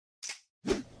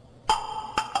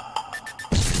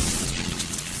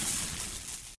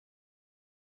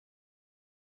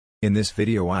In this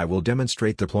video I will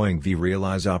demonstrate deploying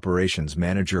vRealize Operations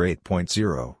Manager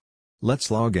 8.0.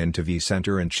 Let's log in to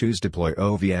vCenter and choose Deploy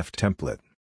OVF Template.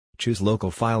 Choose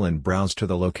Local File and browse to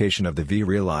the location of the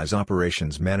vRealize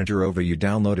Operations Manager OVA you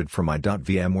downloaded from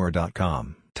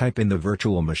my.vmware.com. Type in the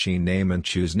virtual machine name and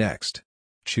choose Next.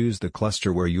 Choose the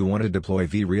cluster where you want to deploy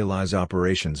vRealize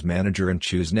Operations Manager and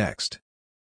choose Next.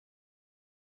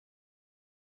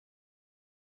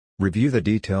 Review the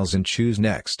details and choose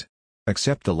Next.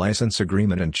 Accept the license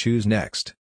agreement and choose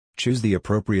Next. Choose the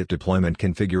appropriate deployment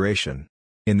configuration.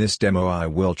 In this demo I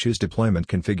will choose deployment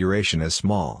configuration as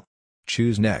small.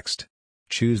 Choose Next.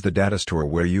 Choose the data store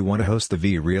where you want to host the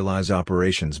vRealize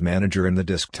Operations Manager in the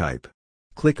disk type.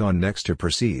 Click on Next to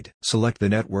proceed. Select the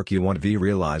network you want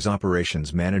vRealize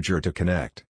Operations Manager to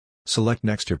connect. Select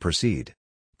Next to proceed.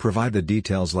 Provide the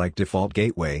details like default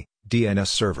gateway, DNS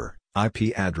server,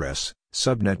 IP address,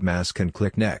 subnet mask and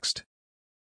click Next.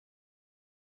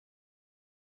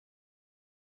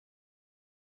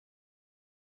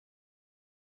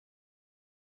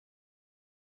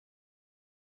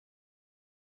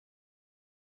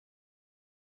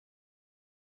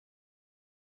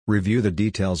 Review the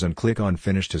details and click on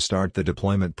Finish to start the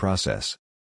deployment process.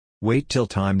 Wait till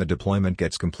time the deployment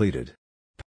gets completed.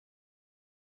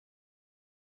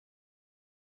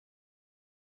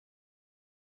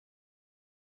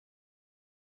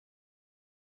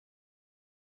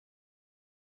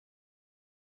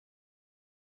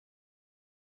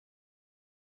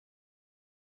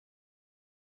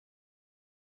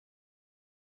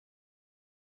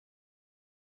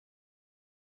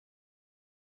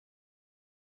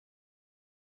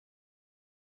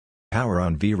 Power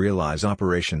on vRealize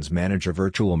Operations Manager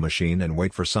virtual machine and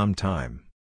wait for some time.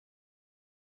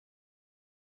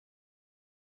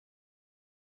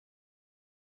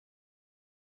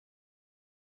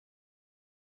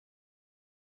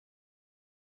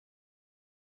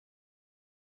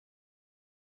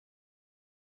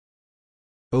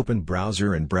 Open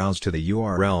browser and browse to the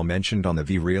URL mentioned on the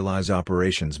vRealize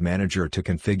Operations Manager to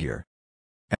configure.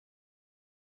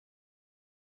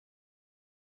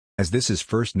 As this is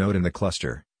first node in the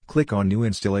cluster, click on New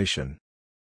Installation.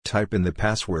 Type in the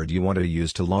password you want to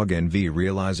use to log in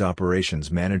vRealize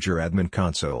Operations Manager Admin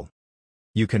Console.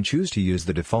 You can choose to use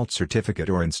the default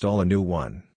certificate or install a new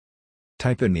one.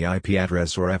 Type in the IP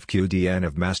address or FQDN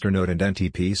of master node and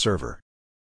NTP server.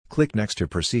 Click Next to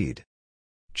proceed.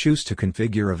 Choose to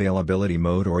configure availability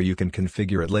mode or you can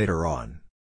configure it later on.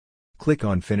 Click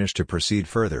on Finish to proceed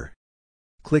further.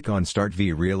 Click on Start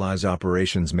vRealize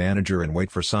Operations Manager and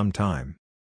wait for some time.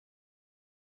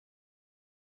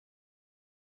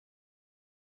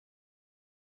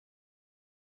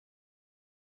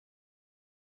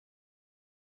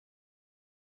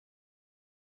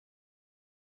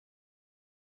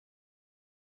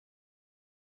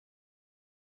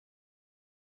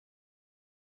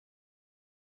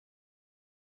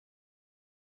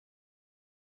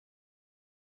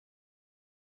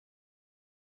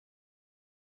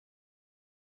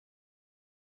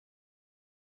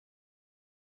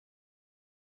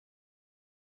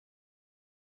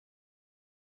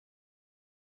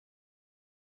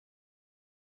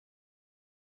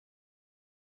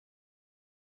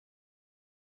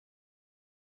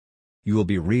 You will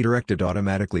be redirected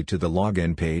automatically to the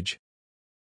login page.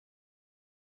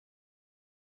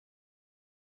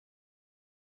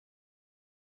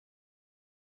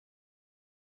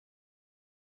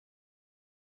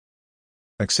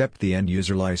 Accept the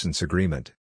end-user license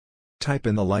agreement. Type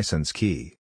in the license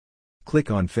key.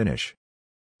 Click on Finish.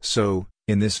 So,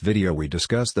 in this video we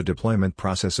discuss the deployment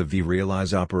process of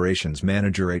vRealize Operations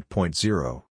Manager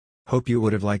 8.0. Hope you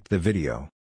would have liked the video.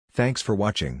 Thanks for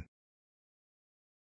watching.